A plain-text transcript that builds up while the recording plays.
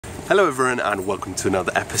Hello everyone and welcome to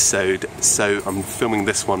another episode. So I'm filming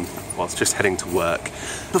this one whilst just heading to work.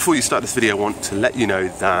 Before you start this video, I want to let you know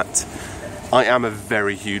that I am a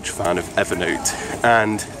very huge fan of Evernote,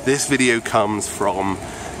 and this video comes from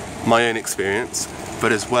my own experience,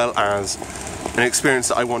 but as well as an experience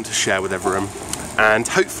that I want to share with everyone and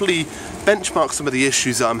hopefully benchmark some of the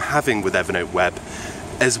issues that I'm having with Evernote Web,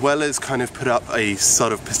 as well as kind of put up a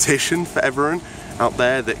sort of petition for everyone out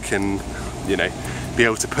there that can, be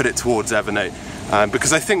able to put it towards Evernote,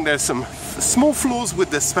 because I think there's some small flaws with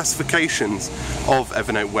the specifications of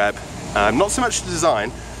Evernote Web, not so much the design,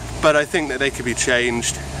 but I think that they could be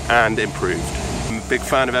changed and improved. I'm a big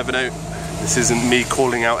fan of Evernote. This isn't me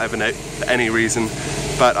calling out Evernote for any reason,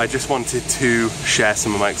 but I just wanted to share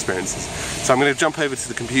some of my experiences. So I'm going to jump over to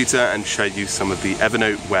the computer and show you some of the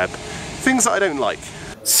Evernote Web things that I don't like.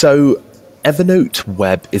 So Evernote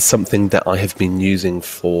Web is something that I have been using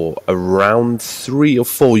for around 3 or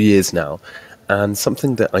 4 years now, and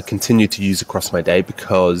something that I continue to use across my day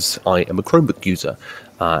because I am a Chromebook user.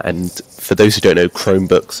 And for those who don't know,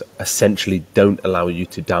 Chromebooks essentially don't allow you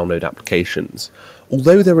to download applications.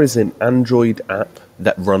 Although there is an Android app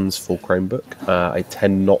that runs for Chromebook, I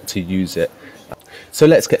tend not to use it. So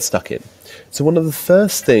let's get stuck in. So one of the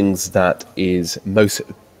first things that is most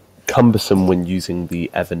cumbersome when using the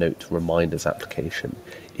Evernote Reminders application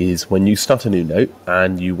is when you start a new note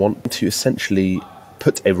and you want to essentially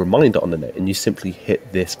put a reminder on the note, and you simply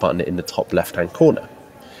hit this button in the top left hand corner.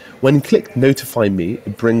 When you click Notify Me,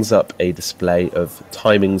 it brings up a display of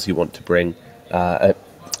timings you want to bring,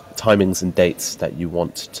 timings and dates that you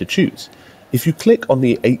want to choose. If you click on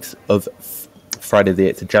the 8th of Friday the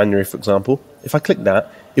 8th of January, for example, if I click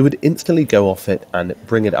that, it would instantly go off it and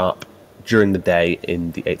bring it up during the day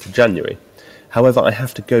in the 8th of January. However, I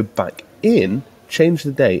have to go back in, change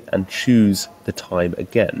the date and choose the time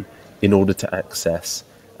again in order to access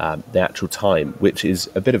the actual time, which is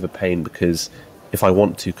a bit of a pain because if I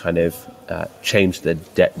want to kind of change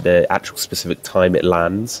the actual specific time it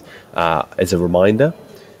lands as a reminder,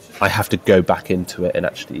 I have to go back into it and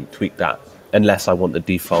actually tweak that, unless I want the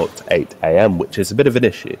default 8 AM, which is a bit of an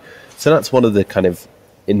issue. So that's one of the kind of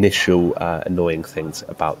initial annoying things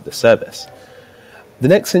about the service. The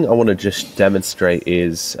next thing I want to just demonstrate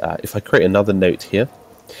is if I create another note here.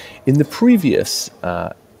 In the previous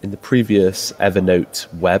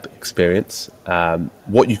Evernote Web experience,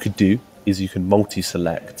 what you could do is you can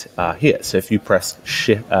multi-select here. So if you press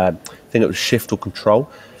Shift, I think it was Shift or Control,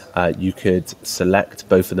 you could select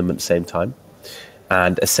both of them at the same time,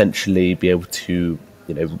 and essentially be able to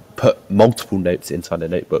put multiple notes inside a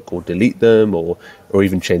notebook, or delete them, or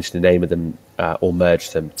even change the name of them, or merge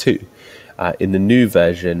them too. In the new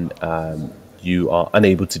version, you are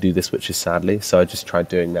unable to do this, which is sadly. So I just tried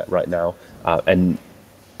doing that right now, and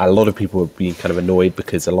a lot of people have been kind of annoyed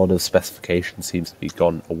because a lot of the specification seems to be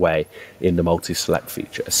gone away in the multi-select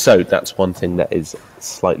feature. So that's one thing that is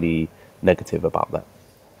slightly negative about that.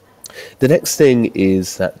 The next thing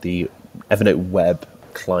is that the Evernote Web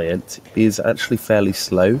client is actually fairly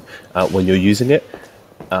slow when you're using it.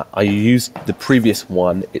 I used the previous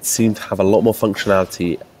one. It seemed to have a lot more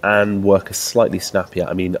functionality and work slightly snappier.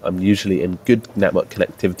 I mean, I'm usually in good network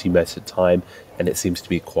connectivity most of the time, and it seems to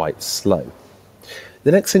be quite slow.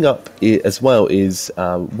 The next thing up as well is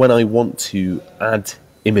when I want to add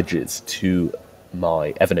images to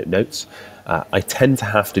my Evernote notes, I tend to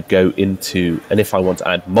have to go into, and if I want to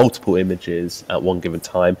add multiple images at one given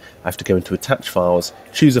time, I have to go into Attach Files,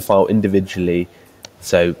 choose a file individually.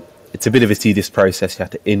 So it's a bit of a tedious process. You have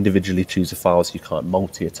to individually choose the files. You can't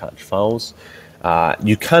multi-attach files.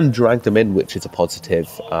 You can drag them in, which is a positive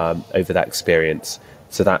over that experience.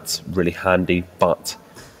 So that's really handy, but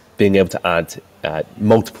being able to add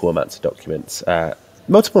multiple amounts of documents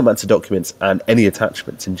and any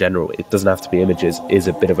attachments in general, it doesn't have to be images, is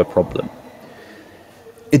a bit of a problem.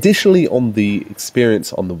 Additionally, on the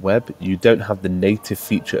experience on the web, you don't have the native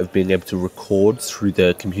feature of being able to record through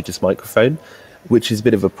the computer's microphone, which is a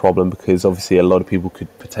bit of a problem because obviously a lot of people could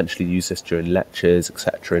potentially use this during lectures,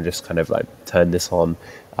 etc., and just kind of like turn this on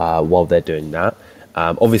while they're doing that.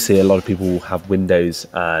 Obviously, a lot of people will have Windows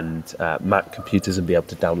and Mac computers and be able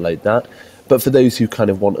to download that. But for those who kind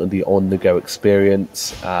of want the on-the-go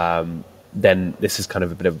experience, then this is kind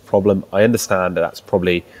of a bit of a problem. I understand that that's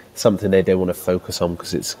probably something they don't want to focus on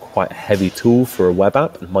because it's quite a heavy tool for a web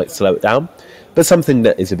app and might slow it down, but something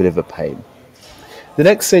that is a bit of a pain. The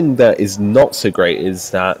next thing that is not so great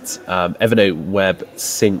is that Evernote Web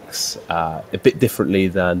syncs a bit differently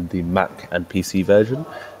than the Mac and PC version.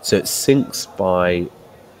 So it syncs by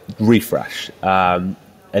refresh, and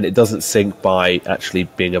it doesn't sync by actually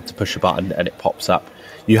being able to push a button and it pops up.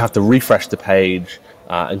 You have to refresh the page,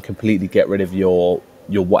 and completely get rid of your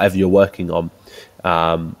whatever you're working on,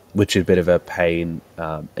 which is a bit of a pain,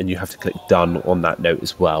 and you have to click done on that note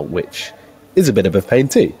as well, which is a bit of a pain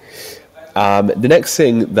too. The next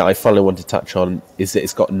thing that I finally want to touch on is that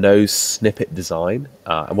it's got no snippet design,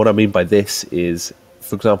 and what I mean by this is,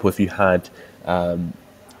 for example, if you had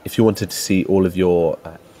if you wanted to see all of your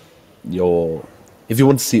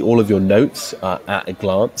notes at a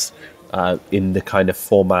glance, in the kind of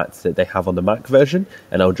format that they have on the Mac version,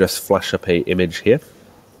 and I'll just flash up a image here.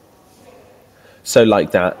 So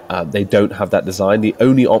like that, they don't have that design. The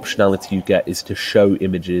only optionality you get is to show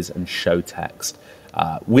images and show text,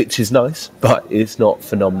 which is nice, but it's not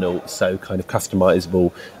phenomenal. So kind of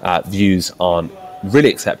customizable views aren't really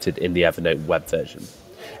accepted in the Evernote web version.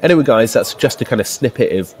 Anyway, guys, that's just a kind of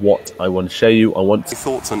snippet of what I want to show you.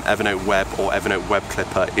 Thoughts on Evernote Web or Evernote Web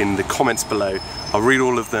Clipper in the comments below. I'll read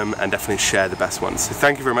all of them and definitely share the best ones. So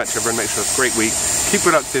thank you very much, everyone. Make sure you have a great week. Keep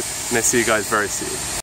productive, and I'll see you guys very soon.